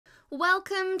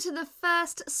Welcome to the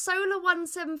first Solar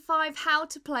 175 How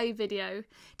to Play video,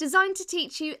 designed to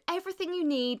teach you everything you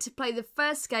need to play the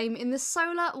first game in the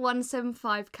Solar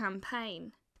 175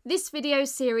 campaign. This video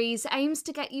series aims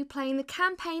to get you playing the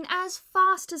campaign as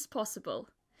fast as possible.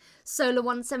 Solar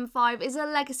 175 is a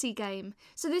legacy game,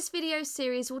 so this video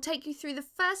series will take you through the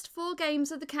first 4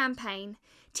 games of the campaign,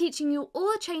 teaching you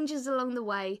all the changes along the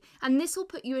way, and this will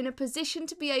put you in a position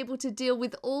to be able to deal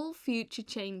with all future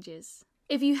changes.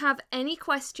 If you have any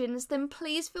questions, then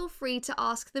please feel free to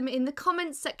ask them in the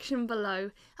comments section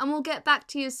below, and we'll get back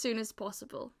to you as soon as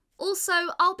possible. Also,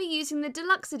 I'll be using the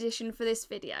deluxe edition for this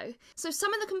video, so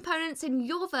some of the components in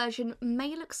your version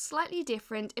may look slightly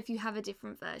different if you have a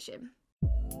different version.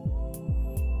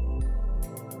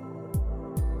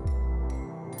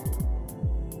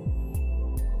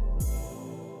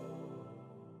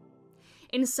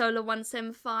 In Solar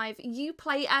 175, you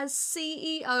play as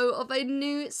CEO of a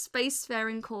new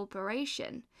spacefaring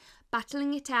corporation,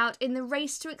 battling it out in the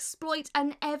race to exploit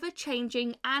an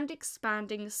ever-changing and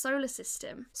expanding solar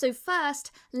system. So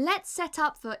first, let's set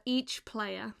up for each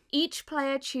player. Each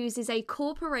player chooses a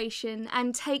corporation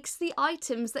and takes the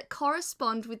items that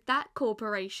correspond with that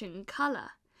corporation colour.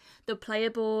 The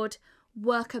player board,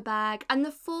 worker bag, and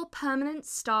the 4 permanent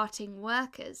starting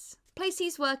workers. Place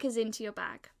these workers into your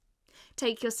bag.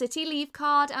 Take your city leave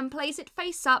card and place it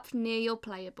face up near your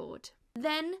player board.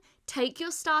 Then take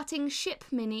your starting ship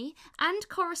mini and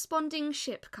corresponding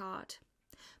ship card.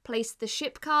 Place the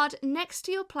ship card next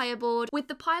to your player board with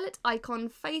the pilot icon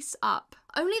face up.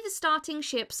 Only the starting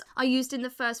ships are used in the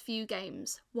first few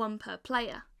games, 1 per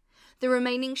player. The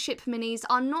remaining ship minis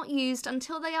are not used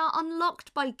until they are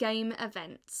unlocked by game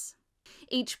events.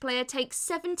 Each player takes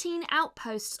 17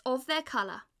 outposts of their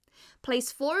colour.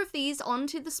 Place 4 of these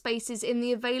onto the spaces in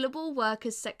the available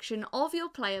workers section of your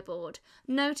player board,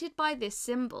 noted by this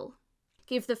symbol.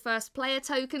 Give the first player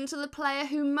token to the player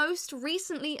who most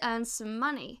recently earned some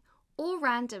money, or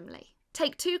randomly.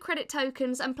 Take 2 credit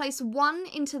tokens and place 1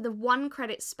 into the 1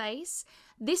 credit space.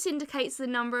 This indicates the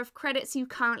number of credits you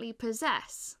currently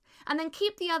possess, and then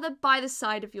keep the other by the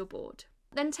side of your board.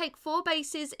 Then take 4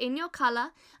 bases in your colour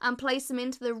and place them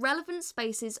into the relevant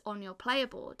spaces on your player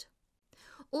board.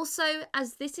 Also,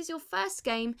 as this is your first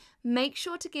game, make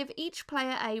sure to give each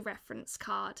player a reference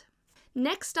card.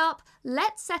 Next up,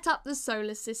 let's set up the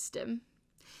solar system.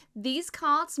 These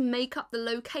cards make up the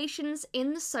locations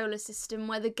in the solar system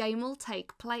where the game will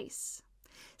take place.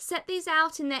 Set these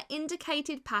out in their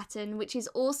indicated pattern, which is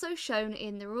also shown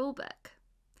in the rulebook.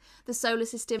 The solar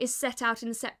system is set out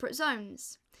in separate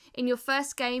zones. In your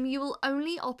first game, you will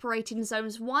only operate in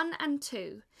zones 1 and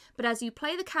 2, but as you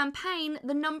play the campaign,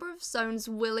 the number of zones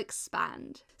will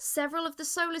expand. Several of the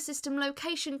solar system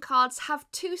location cards have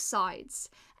 2 sides,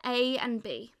 A and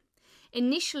B.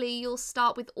 Initially, you'll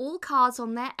start with all cards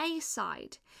on their A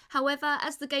side. However,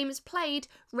 as the game is played,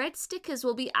 red stickers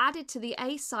will be added to the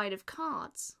A side of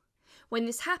cards. When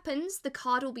this happens, the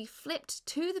card will be flipped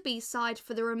to the B side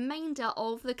for the remainder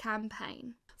of the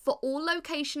campaign. For all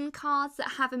location cards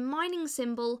that have a mining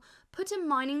symbol, put a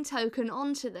mining token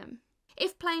onto them.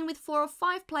 If playing with 4 or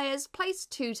 5 players, place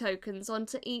 2 tokens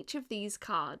onto each of these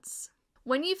cards.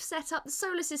 When you've set up the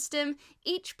solar system,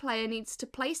 each player needs to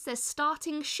place their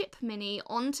starting ship mini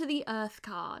onto the Earth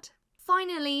card.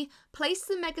 Finally, place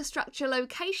the megastructure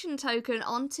location token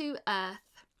onto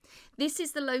Earth. This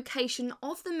is the location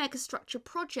of the megastructure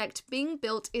project being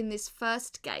built in this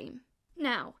first game.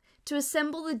 Now, to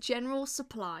assemble the general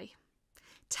supply.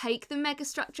 Take the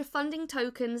megastructure funding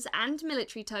tokens and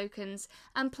military tokens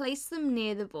and place them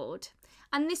near the board,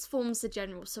 and this forms the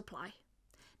general supply.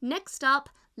 Next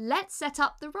up, let's set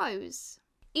up the rows.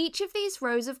 Each of these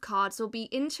rows of cards will be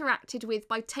interacted with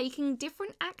by taking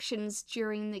different actions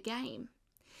during the game.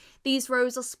 These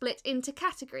rows are split into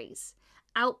categories: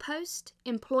 outpost,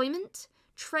 employment,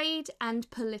 trade, and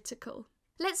political.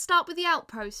 Let's start with the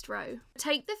Outpost Row.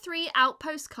 Take the 3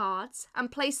 outpost cards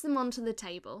and place them onto the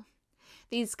table.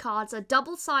 These cards are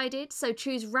double-sided, so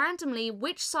choose randomly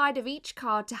which side of each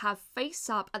card to have face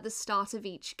up at the start of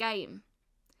each game.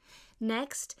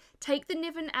 Next, take the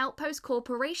Niven Outpost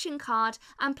Corporation card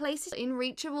and place it in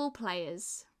reach of all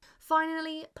players.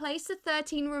 Finally, place the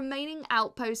 13 remaining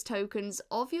outpost tokens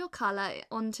of your colour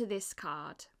onto this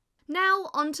card.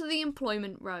 Now onto the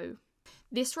Employment Row.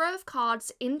 This row of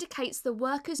cards indicates the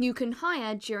workers you can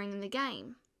hire during the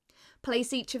game.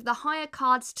 Place each of the hire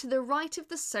cards to the right of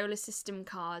the solar system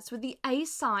cards with the A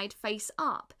side face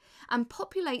up and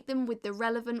populate them with the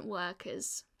relevant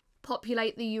workers.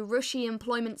 Populate the Urushi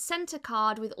Employment Center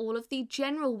card with all of the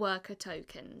general worker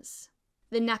tokens.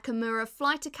 the Nakamura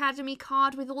Flight Academy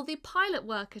card with all the pilot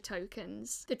worker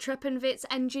tokens, the Treppenwitz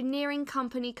Engineering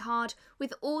Company card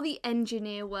with all the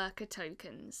engineer worker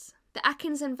tokens, the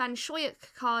Atkins and Van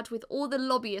Schooyk card with all the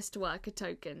lobbyist worker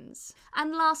tokens,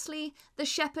 and lastly, the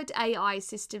Shepherd AI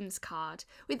Systems card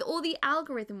with all the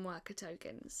algorithm worker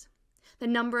tokens. The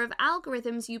number of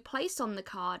algorithms you place on the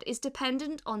card is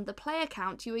dependent on the player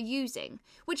count you are using,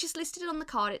 which is listed on the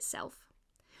card itself.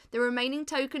 The remaining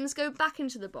tokens go back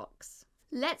into the box.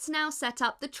 Let's now set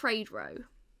up the trade row.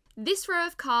 This row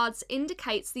of cards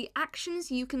indicates the actions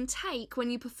you can take when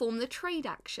you perform the trade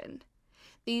action.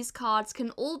 These cards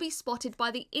can all be spotted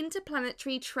by the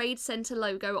Interplanetary Trade Center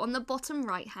logo on the bottom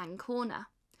right-hand corner.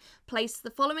 Place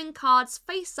the following cards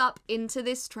face up into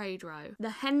this trade row: the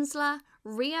Hensler,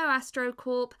 Rio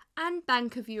Astrocorp, and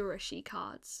Bank of Urashi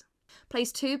cards.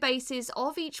 Place 2 bases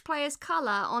of each player's colour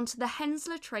onto the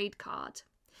Hensler trade card.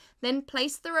 Then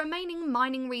place the remaining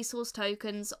mining resource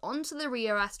tokens onto the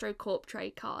Rio Astrocorp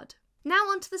trade card. Now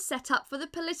onto the setup for the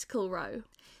political row.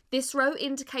 This row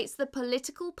indicates the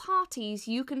political parties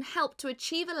you can help to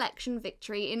achieve election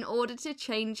victory in order to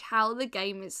change how the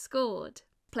game is scored.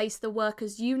 Place the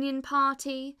Workers' Union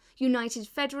Party, United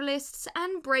Federalists,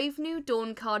 and Brave New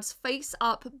Dawn cards face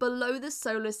up below the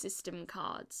Solar System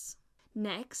cards.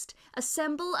 Next,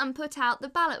 assemble and put out the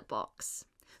ballot box.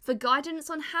 For guidance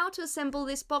on how to assemble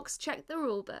this box, check the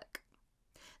rulebook.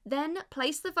 Then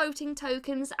place the voting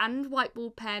tokens and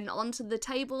whiteboard pen onto the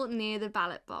table near the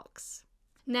ballot box.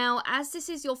 Now, as this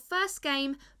is your first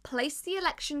game, place the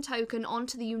election token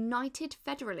onto the United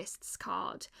Federalists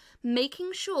card,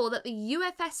 making sure that the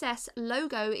UFSS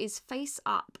logo is face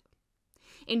up.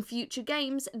 In future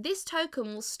games, this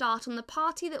token will start on the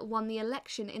party that won the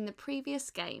election in the previous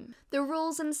game. The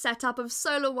rules and setup of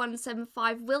Solar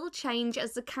 175 will change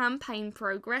as the campaign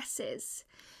progresses.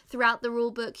 Throughout the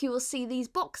rulebook, you will see these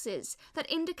boxes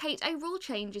that indicate a rule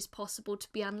change is possible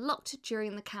to be unlocked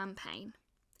during the campaign.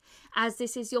 As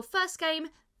this is your first game,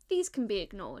 these can be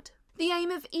ignored. The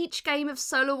aim of each game of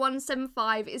Solar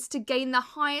 175 is to gain the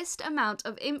highest amount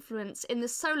of influence in the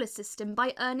solar system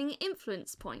by earning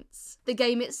influence points. The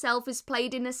game itself is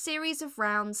played in a series of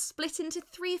rounds split into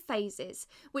 3 phases,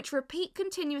 which repeat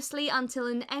continuously until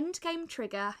an endgame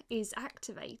trigger is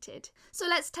activated. So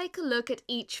let's take a look at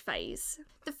each phase.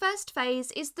 The first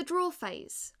phase is the draw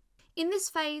phase. In this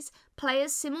phase,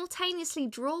 players simultaneously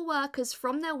draw workers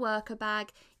from their worker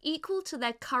bag equal to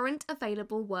their current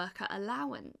available worker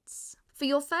allowance. For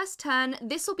your first turn,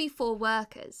 this will be 4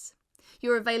 workers.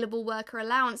 Your available worker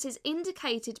allowance is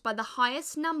indicated by the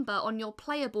highest number on your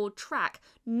player board track,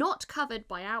 not covered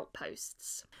by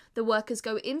outposts. The workers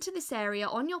go into this area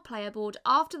on your player board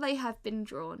after they have been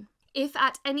drawn. If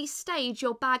at any stage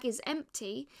your bag is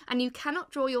empty and you cannot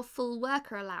draw your full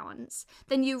worker allowance,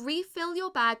 then you refill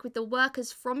your bag with the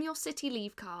workers from your city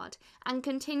leave card and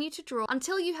continue to draw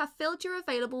until you have filled your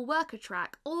available worker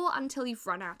track or until you've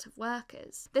run out of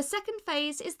workers. The second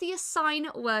phase is the assign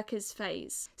workers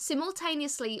phase.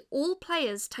 Simultaneously, all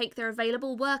players take their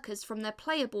available workers from their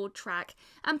player board track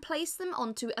and place them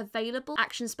onto available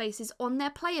action spaces on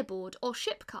their player board or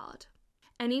ship card.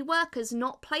 Any workers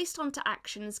not placed onto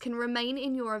actions can remain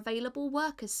in your available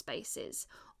workers spaces,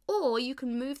 or you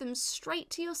can move them straight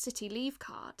to your city leave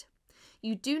card.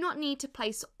 You do not need to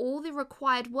place all the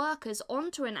required workers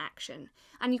onto an action,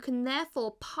 and you can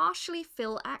therefore partially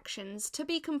fill actions to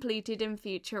be completed in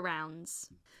future rounds.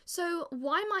 So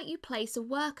why might you place a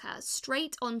worker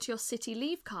straight onto your city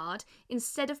leave card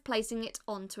instead of placing it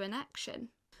onto an action?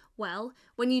 Well,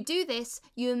 when you do this,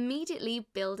 you immediately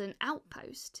build an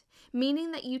outpost,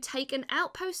 meaning that you take an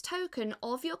outpost token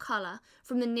of your colour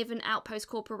from the Niven Outpost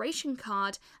Corporation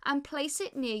card and place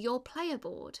it near your player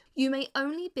board. You may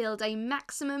only build a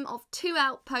maximum of 2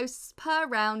 outposts per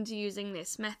round using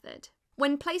this method.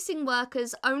 When placing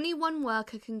workers, only 1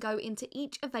 worker can go into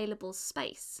each available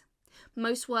space.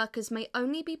 Most workers may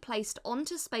only be placed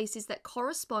onto spaces that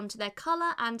correspond to their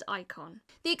colour and icon.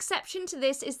 The exception to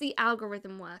this is the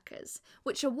algorithm workers,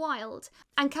 which are wild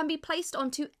and can be placed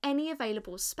onto any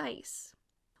available space.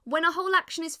 When a whole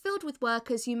action is filled with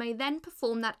workers, you may then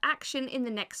perform that action in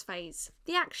the next phase,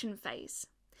 the action phase.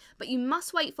 But you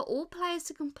must wait for all players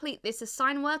to complete this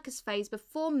assign workers phase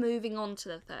before moving on to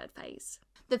the third phase.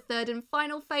 The third and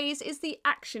final phase is the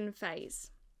action phase.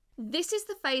 This is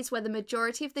the phase where the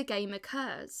majority of the game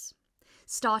occurs.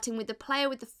 Starting with the player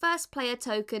with the first player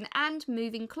token and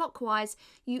moving clockwise,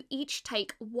 you each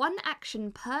take 1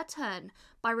 action per turn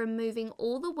by removing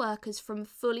all the workers from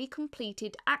fully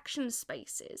completed action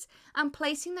spaces and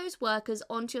placing those workers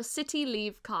onto your city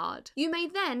leave card. You may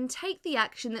then take the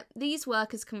action that these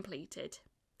workers completed.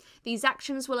 These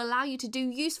actions will allow you to do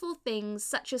useful things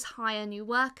such as hire new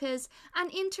workers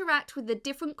and interact with the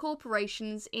different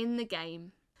corporations in the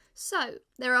game. So,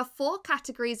 there are 4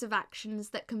 categories of actions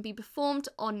that can be performed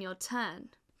on your turn.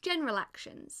 General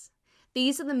actions.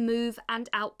 These are the move and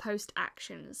outpost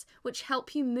actions, which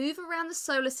help you move around the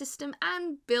solar system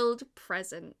and build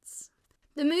presence.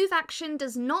 The move action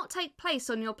does not take place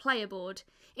on your player board.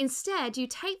 Instead, you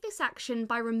take this action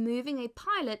by removing a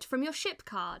pilot from your ship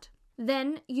card.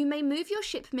 Then, you may move your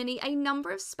ship mini a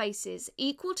number of spaces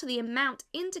equal to the amount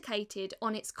indicated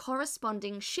on its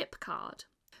corresponding ship card.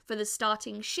 For the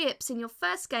starting ships in your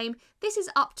first game, this is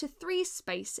up to 3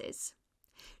 spaces.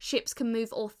 Ships can move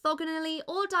orthogonally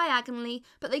or diagonally,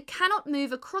 but they cannot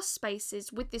move across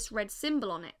spaces with this red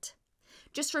symbol on it.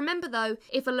 Just remember though,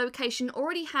 if a location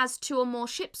already has 2 or more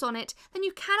ships on it, then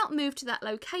you cannot move to that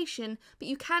location, but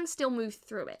you can still move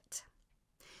through it.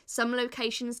 Some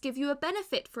locations give you a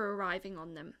benefit for arriving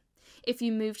on them. If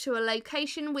you move to a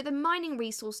location with a mining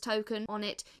resource token on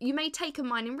it, you may take a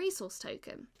mining resource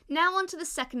token. Now on to the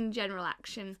second general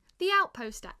action, the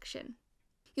outpost action.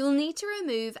 You'll need to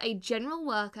remove a general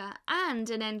worker and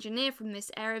an engineer from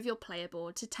this area of your player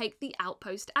board to take the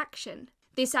outpost action.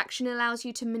 This action allows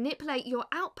you to manipulate your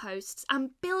outposts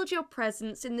and build your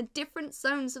presence in the different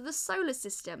zones of the solar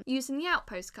system using the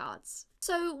outpost cards.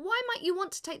 So why might you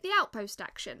want to take the outpost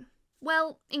action?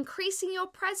 Well, increasing your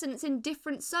presence in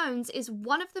different zones is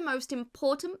one of the most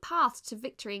important paths to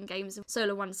victory in games of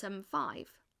Solar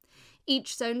 175.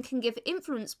 Each zone can give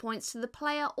influence points to the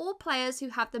player or players who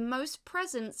have the most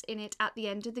presence in it at the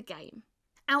end of the game.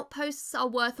 Outposts are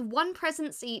worth 1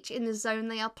 presence each in the zone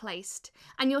they are placed,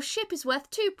 and your ship is worth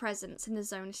 2 presence in the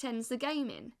zone it ends the game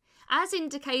in, as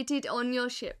indicated on your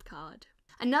ship card.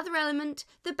 Another element,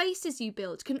 the bases you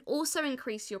build can also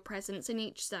increase your presence in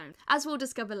each zone, as we'll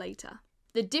discover later.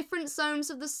 The different zones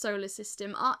of the solar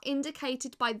system are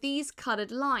indicated by these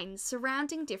coloured lines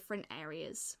surrounding different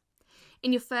areas.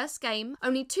 In your first game,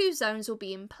 only 2 zones will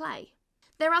be in play.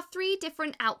 There are 3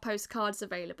 different outpost cards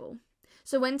available.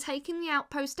 So when taking the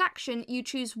outpost action, you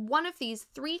choose one of these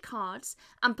 3 cards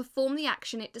and perform the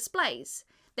action it displays.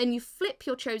 Then you flip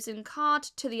your chosen card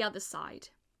to the other side.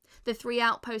 The 3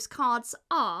 outpost cards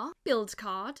are Build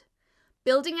card.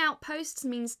 Building outposts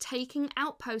means taking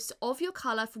outposts of your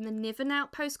colour from the Niven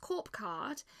Outpost Corp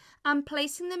card and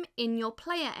placing them in your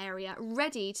player area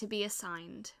ready to be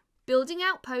assigned. Building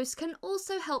outposts can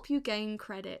also help you gain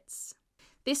credits.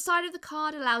 This side of the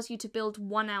card allows you to build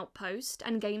 1 outpost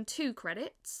and gain 2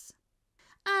 credits.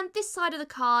 And this side of the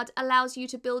card allows you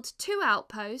to build 2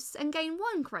 outposts and gain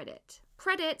 1 credit.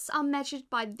 Credits are measured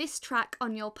by this track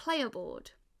on your player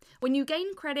board. When you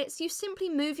gain credits, you simply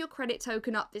move your credit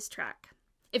token up this track.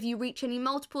 If you reach any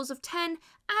multiples of 10,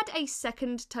 add a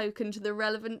second token to the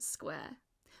relevant square.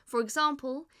 For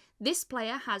example, this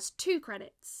player has 2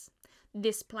 credits.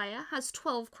 This player has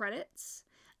 12 credits,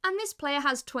 and this player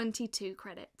has 22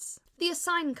 credits. The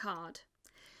Assign card.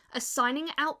 Assigning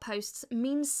outposts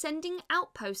means sending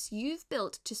outposts you've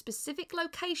built to specific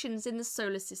locations in the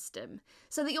solar system,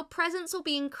 so that your presence will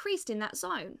be increased in that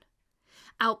zone.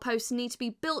 Outposts need to be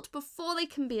built before they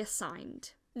can be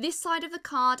assigned. This side of the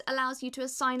card allows you to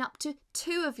assign up to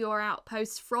 2 of your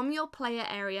outposts from your player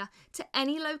area to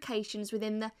any locations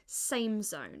within the same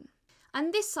zone.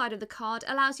 And this side of the card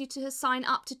allows you to assign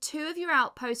up to 2 of your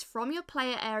outposts from your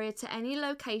player area to any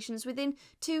locations within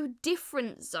 2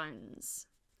 different zones.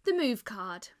 The Move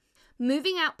card.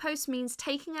 Moving outposts means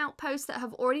taking outposts that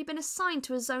have already been assigned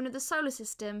to a zone of the solar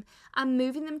system and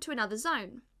moving them to another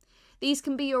zone. These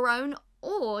can be your own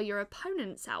or your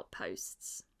opponent's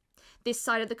outposts. This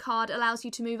side of the card allows you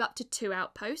to move up to 2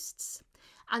 outposts,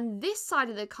 and this side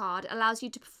of the card allows you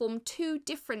to perform 2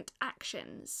 different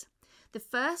actions. The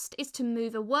first is to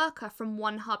move a worker from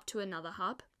one hub to another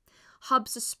hub.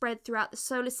 Hubs are spread throughout the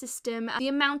solar system, and the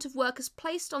amount of workers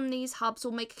placed on these hubs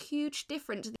will make a huge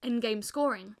difference to the endgame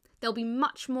scoring. There'll be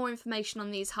much more information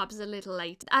on these hubs a little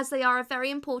later, as they are a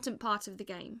very important part of the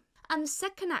game. And the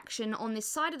second action on this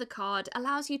side of the card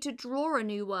allows you to draw a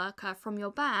new worker from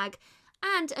your bag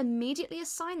and immediately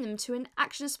assign them to an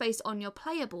action space on your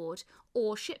player board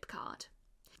or ship card.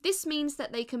 This means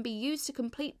that they can be used to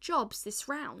complete jobs this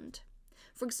round.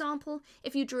 For example,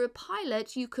 if you drew a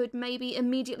pilot, you could maybe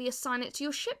immediately assign it to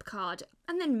your ship card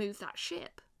and then move that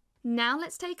ship. Now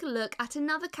let's take a look at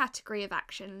another category of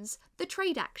actions, the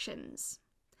trade actions.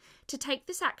 To take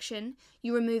this action,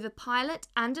 you remove a pilot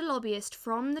and a lobbyist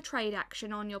from the trade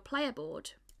action on your player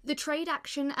board. The trade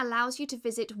action allows you to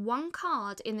visit 1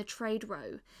 card in the trade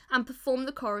row and perform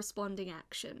the corresponding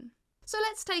action. So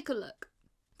let's take a look.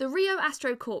 The Rio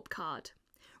Astro Corp card.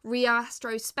 Rio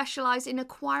Astro specialise in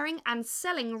acquiring and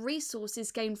selling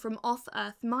resources gained from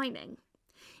off-Earth mining.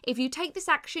 If you take this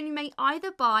action, you may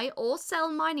either buy or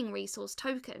sell mining resource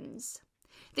tokens.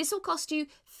 This will cost you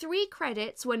 3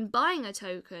 credits when buying a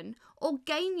token, or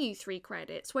gain you 3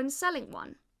 credits when selling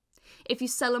one. If you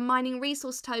sell a mining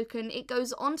resource token, it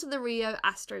goes onto the Rio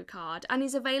Astro card and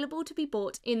is available to be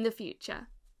bought in the future.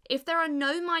 If there are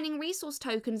no mining resource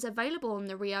tokens available on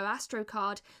the Rio Astro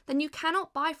card, then you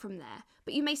cannot buy from there,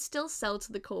 but you may still sell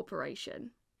to the corporation.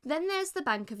 Then there's the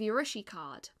Bank of Urishi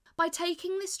card. By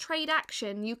taking this trade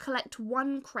action, you collect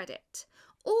 1 credit,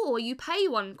 or you pay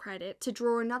 1 credit to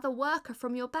draw another worker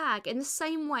from your bag in the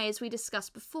same way as we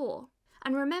discussed before.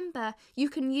 And remember, you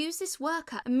can use this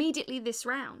worker immediately this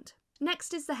round.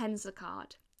 Next is the Hensler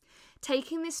card.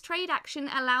 Taking this trade action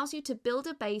allows you to build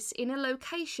a base in a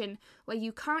location where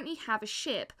you currently have a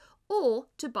ship, or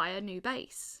to buy a new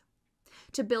base.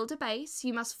 To build a base,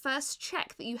 you must first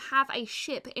check that you have a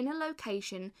ship in a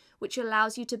location which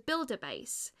allows you to build a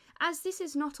base, as this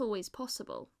is not always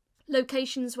possible.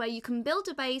 Locations where you can build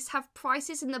a base have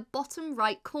prices in the bottom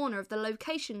right corner of the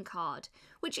location card,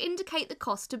 which indicate the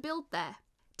cost to build there.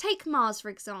 Take Mars for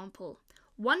example.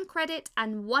 1 credit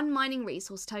and 1 mining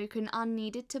resource token are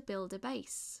needed to build a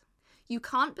base. You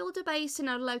can't build a base in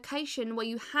a location where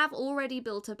you have already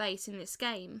built a base in this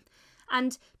game,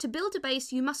 and to build a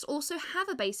base you must also have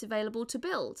a base available to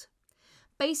build.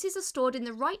 Bases are stored in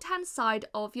the right-hand side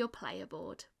of your player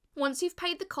board. Once you've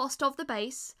paid the cost of the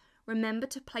base, remember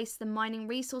to place the mining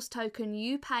resource token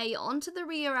you pay onto the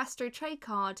Rio Astro trade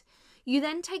card. You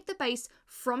then take the base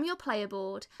from your player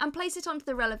board and place it onto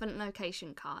the relevant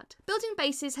location card. Building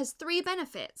bases has 3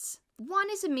 benefits. 1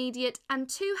 is immediate and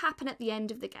 2 happen at the end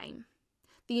of the game.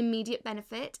 The immediate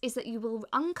benefit is that you will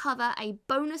uncover a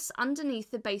bonus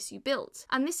underneath the base you built,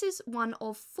 and this is one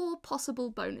of 4 possible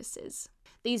bonuses.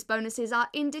 These bonuses are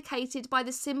indicated by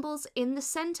the symbols in the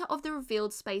centre of the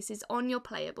revealed spaces on your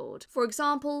player board. For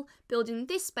example, building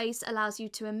this base allows you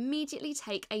to immediately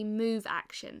take a move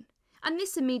action, and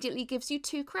this immediately gives you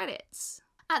 2 credits.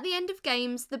 At the end of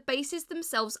games, the bases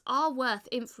themselves are worth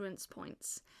influence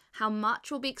points. How much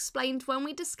will be explained when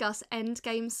we discuss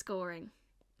endgame scoring.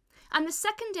 And the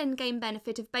second endgame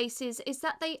benefit of bases is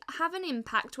that they have an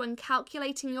impact when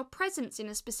calculating your presence in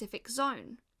a specific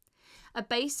zone. A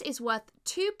base is worth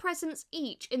 2 presence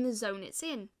each in the zone it's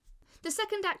in. The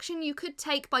second action you could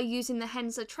take by using the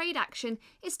Hensler trade action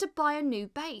is to buy a new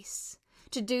base.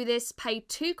 To do this, pay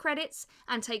 2 credits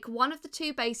and take one of the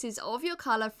 2 bases of your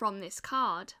colour from this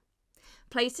card.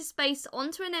 Place this base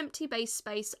onto an empty base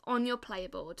space on your player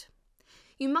board.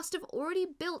 You must have already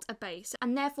built a base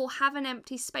and therefore have an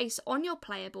empty space on your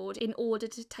player board in order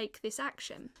to take this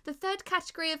action. The third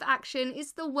category of action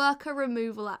is the worker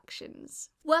removal actions.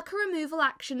 Worker removal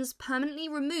actions permanently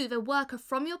remove a worker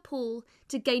from your pool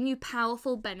to gain you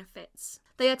powerful benefits.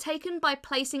 They are taken by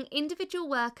placing individual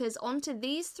workers onto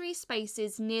these 3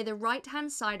 spaces near the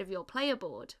right-hand side of your player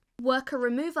board. Worker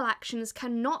removal actions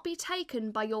cannot be taken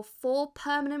by your 4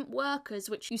 permanent workers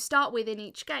which you start with in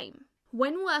each game.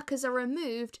 When workers are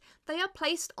removed, they are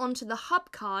placed onto the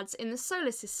hub cards in the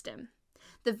solar system.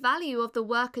 The value of the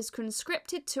workers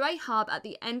conscripted to a hub at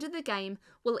the end of the game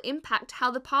will impact how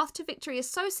the path to victory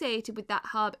associated with that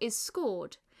hub is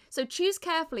scored, so choose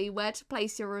carefully where to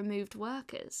place your removed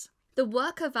workers. The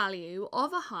worker value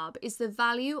of a hub is the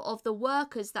value of the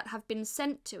workers that have been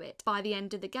sent to it by the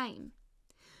end of the game.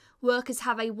 Workers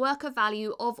have a worker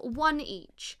value of 1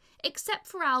 each, except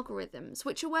for algorithms,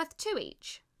 which are worth 2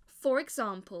 each. For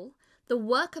example, the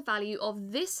worker value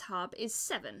of this hub is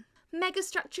 7.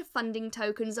 Megastructure funding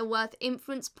tokens are worth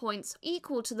influence points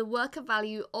equal to the worker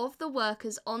value of the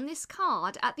workers on this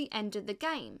card at the end of the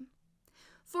game.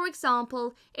 For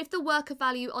example, if the worker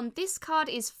value on this card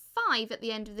is 5 at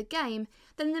the end of the game,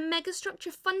 then the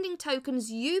megastructure funding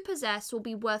tokens you possess will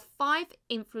be worth 5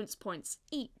 influence points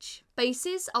each.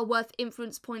 Bases are worth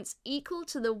influence points equal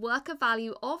to the worker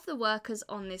value of the workers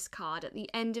on this card at the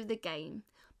end of the game,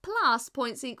 plus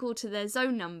points equal to their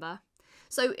zone number.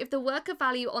 So if the worker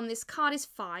value on this card is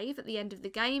 5 at the end of the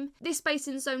game, this base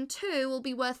in zone 2 will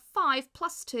be worth 5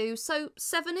 plus 2, so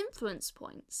 7 influence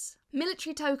points.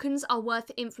 Military tokens are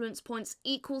worth influence points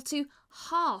equal to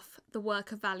half the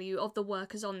worker value of the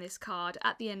workers on this card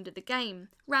at the end of the game,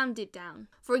 rounded down.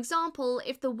 For example,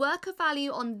 if the worker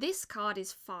value on this card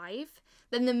is 5,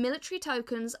 then the military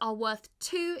tokens are worth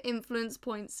 2 influence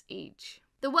points each.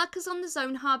 The workers on the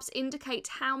zone hubs indicate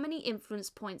how many influence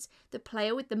points the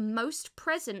player with the most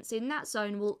presence in that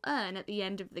zone will earn at the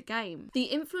end of the game. The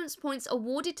influence points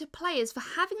awarded to players for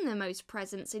having the most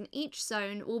presence in each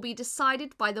zone will be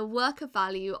decided by the worker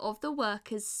value of the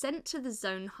workers sent to the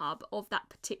zone hub of that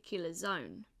particular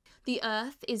zone. The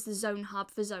Earth is the zone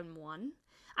hub for Zone 1,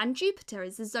 and Jupiter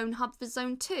is the zone hub for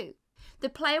Zone 2. The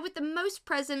player with the most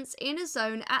presence in a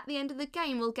zone at the end of the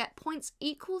game will get points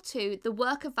equal to the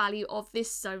worker value of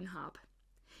this zone hub.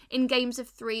 In games of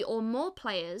 3 or more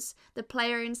players, the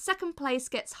player in second place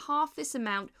gets half this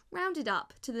amount rounded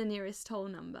up to the nearest whole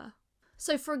number.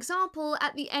 So for example,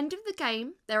 at the end of the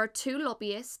game, there are 2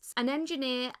 lobbyists, an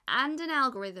engineer and an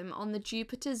algorithm on the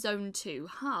Jupiter Zone 2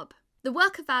 hub. The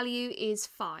worker value is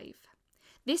 5.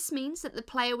 This means that the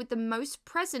player with the most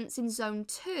presence in Zone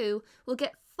 2 will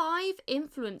get 5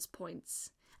 influence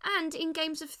points, and in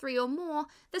games of 3 or more,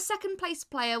 the second place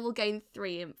player will gain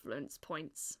 3 influence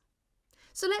points.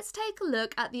 So let's take a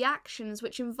look at the actions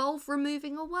which involve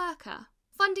removing a worker.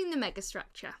 Funding the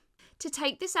megastructure. To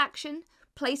take this action,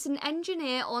 place an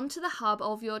engineer onto the hub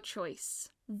of your choice.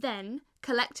 Then,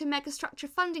 collect a megastructure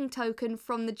funding token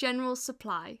from the general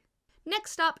supply.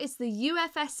 Next up is the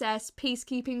UFSS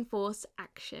Peacekeeping Force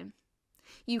action.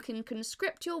 You can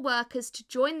conscript your workers to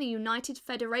join the United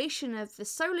Federation of the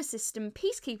Solar System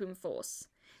Peacekeeping Force.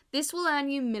 This will earn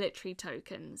you military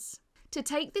tokens. To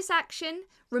take this action,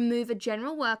 remove a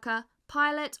general worker,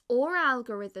 pilot or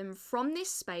algorithm from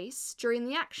this space during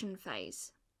the action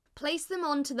phase. Place them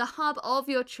onto the hub of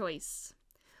your choice.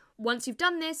 Once you've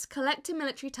done this, collect a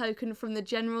military token from the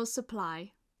general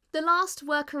supply. The last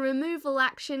worker removal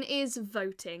action is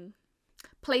voting.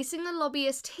 Placing a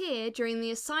lobbyist here during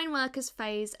the assign workers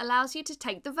phase allows you to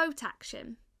take the vote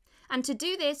action. And to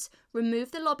do this,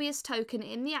 remove the lobbyist token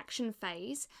in the action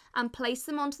phase and place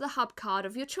them onto the hub card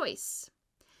of your choice.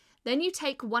 Then you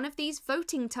take one of these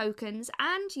voting tokens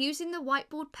and, using the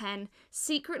whiteboard pen,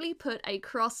 secretly put a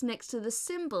cross next to the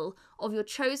symbol of your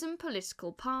chosen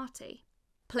political party.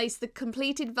 Place the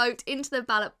completed vote into the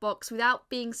ballot box without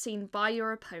being seen by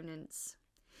your opponents.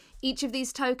 Each of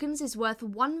these tokens is worth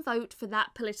 1 vote for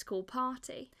that political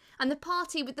party, and the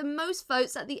party with the most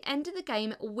votes at the end of the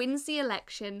game wins the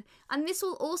election, and this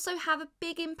will also have a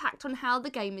big impact on how the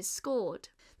game is scored.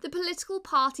 The political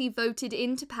party voted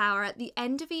into power at the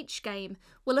end of each game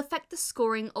will affect the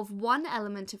scoring of one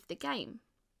element of the game.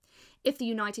 If the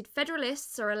United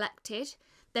Federalists are elected,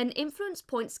 then influence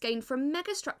points gained from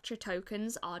megastructure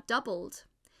tokens are doubled.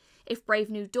 If Brave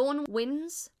New Dawn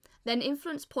wins, then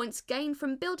influence points gained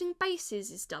from building bases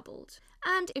is doubled.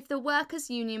 And if the Workers'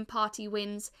 Union Party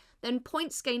wins, then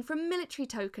points gained from military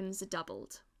tokens are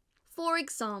doubled. For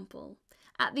example,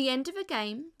 at the end of a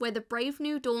game where the Brave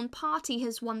New Dawn Party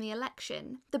has won the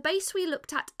election, the base we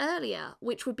looked at earlier,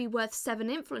 which would be worth 7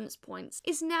 influence points,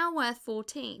 is now worth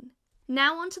 14.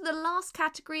 Now on to the last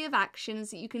category of actions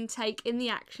that you can take in the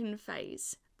action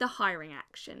phase, the hiring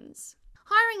actions.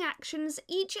 Hiring actions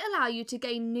each allow you to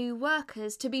gain new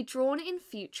workers to be drawn in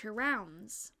future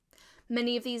rounds.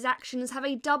 Many of these actions have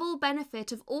a double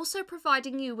benefit of also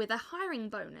providing you with a hiring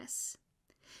bonus.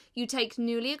 You take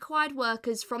newly acquired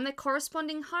workers from their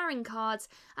corresponding hiring cards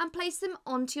and place them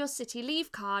onto your city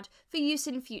leave card for use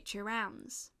in future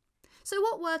rounds. So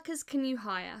what workers can you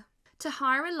hire? To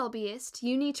hire a lobbyist,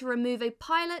 you need to remove a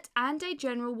pilot and a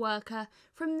general worker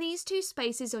from these 2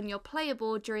 spaces on your player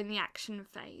board during the action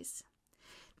phase.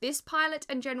 This pilot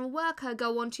and general worker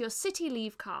go onto your city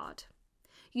leave card.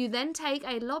 You then take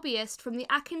a lobbyist from the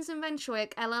Atkins and Van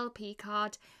Schoyck LLP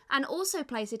card and also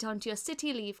place it onto your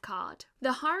city leave card.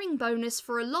 The hiring bonus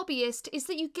for a lobbyist is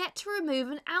that you get to remove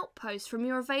an outpost from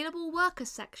your available worker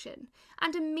section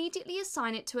and immediately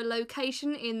assign it to a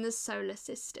location in the solar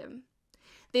system.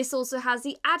 This also has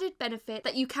the added benefit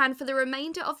that you can, for the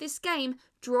remainder of this game,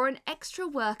 draw an extra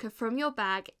worker from your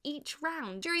bag each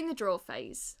round during the draw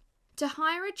phase. To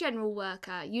hire a general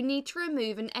worker, you need to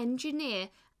remove an engineer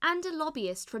and a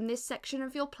lobbyist from this section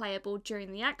of your player board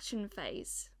during the action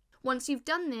phase. Once you've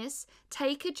done this,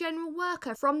 take a general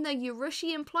worker from the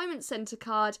Urushi Employment Centre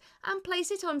card and place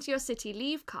it onto your city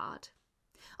leave card.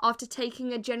 After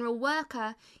taking a general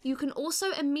worker, you can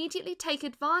also immediately take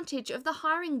advantage of the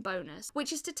hiring bonus,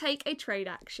 which is to take a trade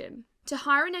action. To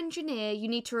hire an engineer, you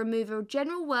need to remove a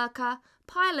general worker,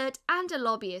 pilot and a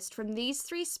lobbyist from these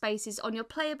 3 spaces on your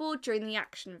player board during the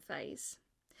action phase.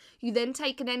 You then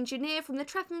take an engineer from the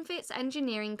Treppenfitz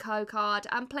Engineering Co card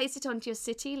and place it onto your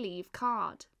city leave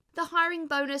card. The hiring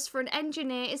bonus for an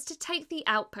engineer is to take the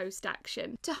outpost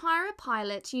action. To hire a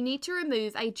pilot, you need to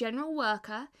remove a general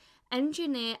worker,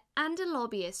 engineer and a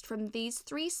lobbyist from these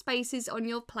 3 spaces on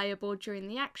your player board during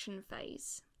the action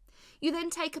phase. You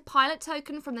then take a pilot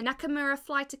token from the Nakamura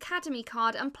Flight Academy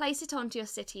card and place it onto your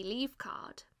City Leave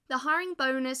card. The hiring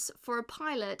bonus for a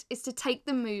pilot is to take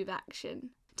the move action.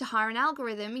 To hire an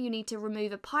algorithm, you need to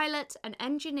remove a pilot, an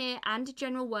engineer, and a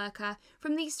general worker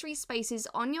from these 3 spaces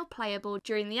on your player board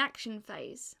during the action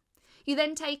phase. You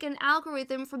then take an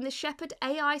algorithm from the Shepherd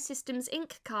AI Systems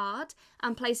Inc. card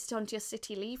and place it onto your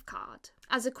City Leave card.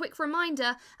 As a quick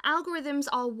reminder, algorithms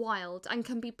are wild and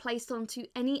can be placed onto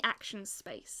any action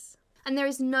space. And there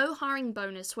is no hiring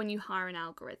bonus when you hire an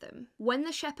algorithm. When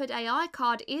the Shepherd AI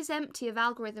card is empty of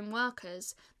algorithm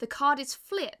workers, the card is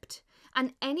flipped,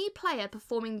 and any player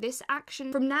performing this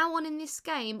action from now on in this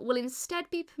game will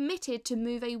instead be permitted to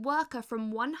move a worker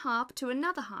from one hub to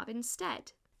another hub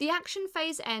instead. The action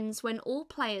phase ends when all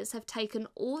players have taken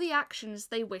all the actions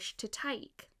they wish to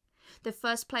take. The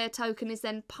first player token is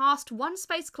then passed 1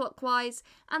 space clockwise,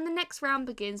 and the next round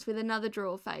begins with another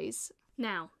draw phase.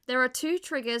 Now, there are 2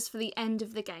 triggers for the end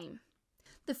of the game.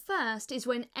 The first is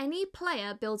when any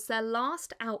player builds their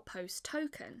last outpost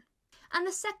token. And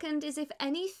the second is if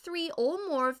any 3 or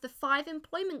more of the 5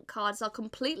 employment cards are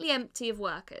completely empty of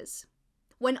workers.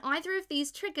 When either of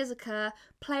these triggers occur,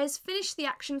 players finish the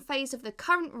action phase of the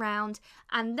current round,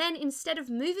 and then instead of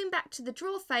moving back to the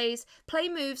draw phase, play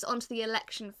moves onto the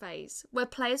election phase, where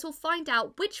players will find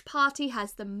out which party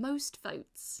has the most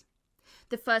votes.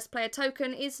 The first player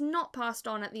token is not passed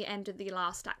on at the end of the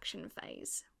last action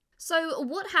phase. So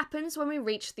what happens when we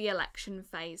reach the election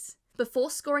phase?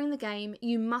 Before scoring the game,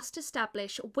 you must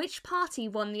establish which party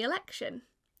won the election.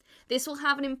 This will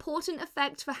have an important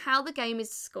effect for how the game is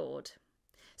scored.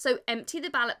 So empty the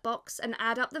ballot box and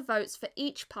add up the votes for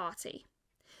each party.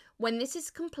 When this is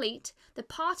complete, the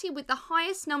party with the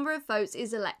highest number of votes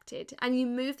is elected, and you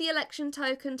move the election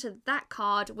token to that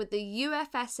card with the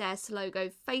UFSS logo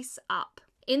face up.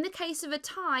 In the case of a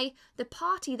tie, the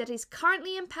party that is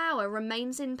currently in power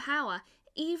remains in power,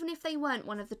 even if they weren't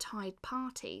one of the tied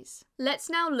parties. Let's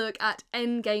now look at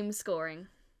endgame scoring.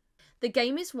 The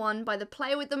game is won by the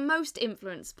player with the most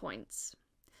influence points.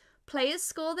 Players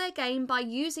score their game by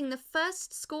using the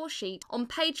first score sheet on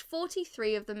page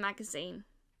 43 of the magazine.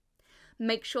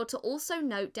 Make sure to also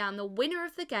note down the winner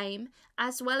of the game,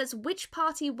 as well as which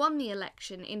party won the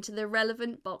election, into the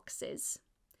relevant boxes.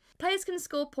 Players can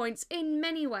score points in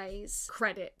many ways.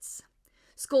 Credits.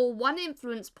 Score 1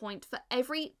 influence point for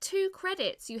every 2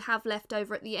 credits you have left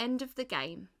over at the end of the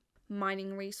game.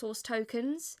 Mining resource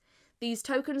tokens. These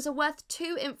tokens are worth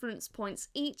 2 influence points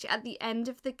each at the end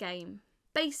of the game.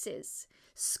 Bases.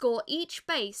 Score each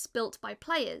base built by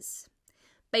players.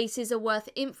 Bases are worth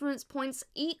influence points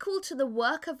equal to the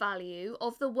worker value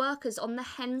of the workers on the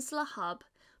Hensler hub,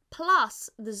 plus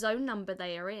the zone number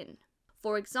they are in.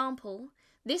 For example,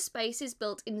 this base is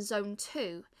built in Zone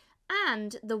 2,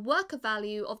 and the worker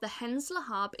value of the Hensler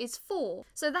hub is 4,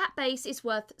 so that base is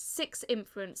worth 6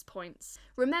 influence points.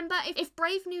 Remember, if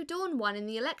Brave New Dawn won in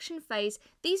the election phase,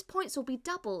 these points will be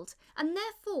doubled, and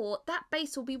therefore that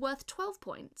base will be worth 12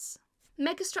 points.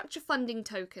 Megastructure funding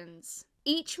tokens.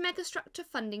 Each megastructure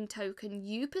funding token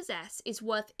you possess is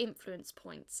worth influence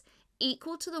points,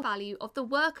 equal to the value of the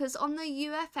workers on the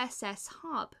UFSS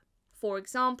hub. For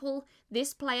example,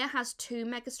 this player has 2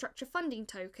 megastructure funding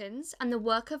tokens, and the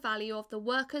worker value of the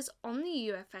workers on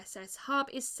the UFSS hub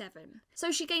is 7.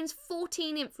 So she gains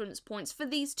 14 influence points for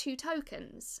these 2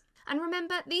 tokens. And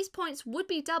remember, these points would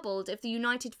be doubled if the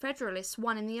United Federalists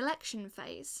won in the election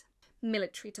phase.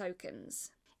 Military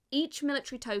tokens. Each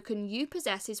military token you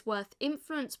possess is worth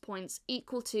influence points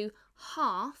equal to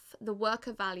half the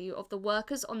worker value of the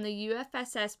workers on the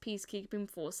UFSS Peacekeeping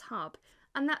Force hub,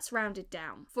 and that's rounded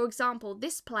down. For example,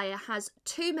 this player has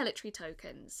 2 military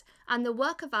tokens, and the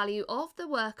worker value of the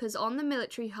workers on the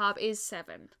military hub is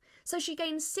 7, so she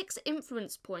gains 6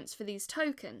 influence points for these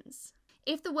tokens.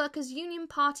 If the Workers' Union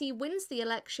Party wins the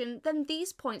election, then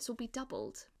these points will be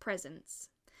doubled. Presence.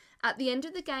 At the end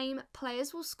of the game,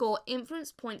 players will score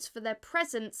influence points for their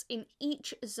presence in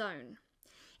each zone.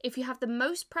 If you have the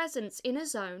most presence in a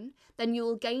zone, then you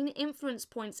will gain influence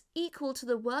points equal to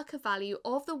the worker value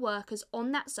of the workers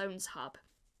on that zone's hub.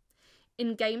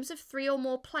 In games of 3 or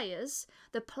more players,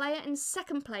 the player in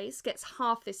second place gets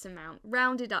half this amount,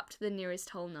 rounded up to the nearest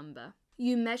whole number.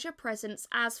 You measure presence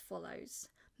as follows,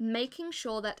 making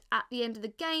sure that at the end of the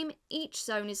game, each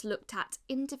zone is looked at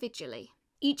individually.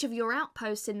 Each of your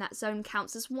outposts in that zone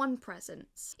counts as 1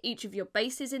 presence. Each of your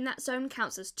bases in that zone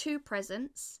counts as 2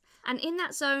 presence. And in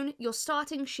that zone, your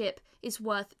starting ship is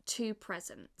worth 2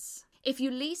 presence. If you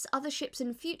lease other ships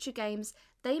in future games,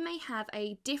 they may have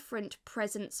a different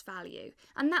presence value,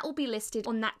 and that will be listed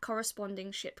on that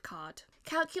corresponding ship card.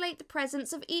 Calculate the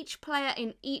presence of each player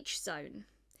in each zone.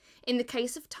 In the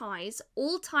case of ties,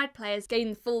 all tied players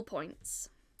gain full points.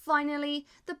 Finally,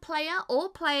 the player or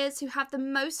players who have the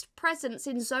most presence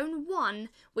in Zone 1,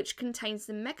 which contains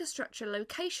the megastructure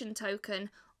location token,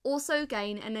 also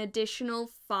gain an additional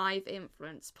 5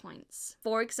 influence points.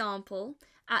 For example,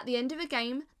 at the end of a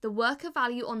game, the worker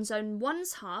value on Zone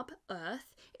 1's hub,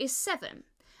 Earth, is 7,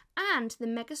 and the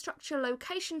megastructure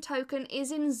location token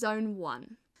is in Zone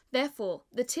 1. Therefore,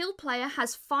 the teal player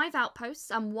has 5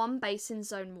 outposts and 1 base in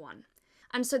Zone 1,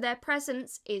 and so their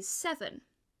presence is 7.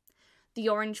 The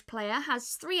orange player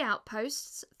has 3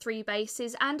 outposts, 3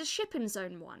 bases, and a ship in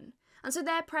Zone 1, and so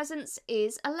their presence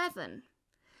is 11.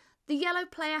 The yellow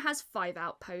player has 5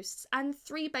 outposts and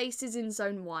 3 bases in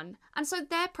Zone 1, and so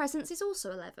their presence is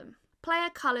also 11. Player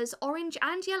colours orange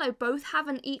and yellow both have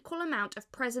an equal amount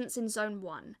of presence in Zone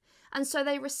 1, and so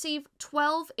they receive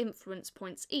 12 influence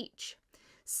points each.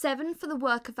 7 for the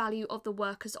worker value of the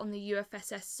workers on the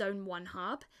UFSS Zone 1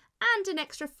 hub, and an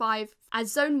extra 5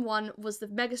 as Zone 1 was the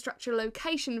megastructure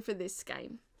location for this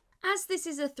game. As this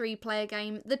is a 3-player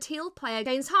game, the teal player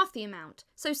gains half the amount,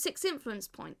 so 6 influence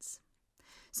points.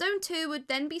 Zone 2 would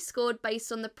then be scored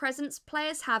based on the presence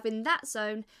players have in that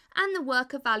zone and the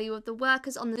worker value of the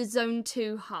workers on the Zone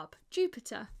 2 hub,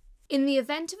 Jupiter. In the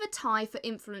event of a tie for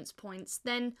influence points,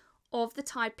 then, of the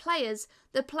tied players,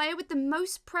 the player with the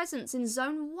most presence in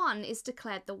Zone 1 is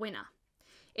declared the winner.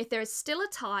 If there is still a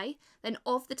tie, then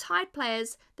of the tied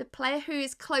players, the player who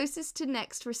is closest to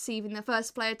next receiving the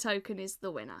first player token is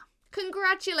the winner.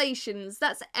 Congratulations!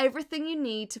 That's everything you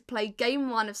need to play Game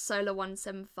 1 of Solar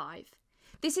 175.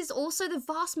 This is also the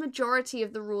vast majority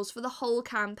of the rules for the whole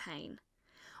campaign.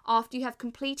 After you have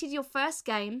completed your first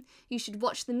game, you should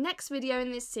watch the next video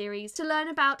in this series to learn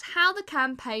about how the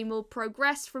campaign will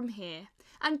progress from here.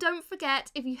 And don't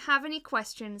forget, if you have any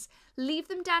questions, leave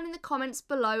them down in the comments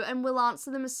below and we'll answer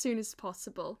them as soon as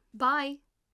possible. Bye!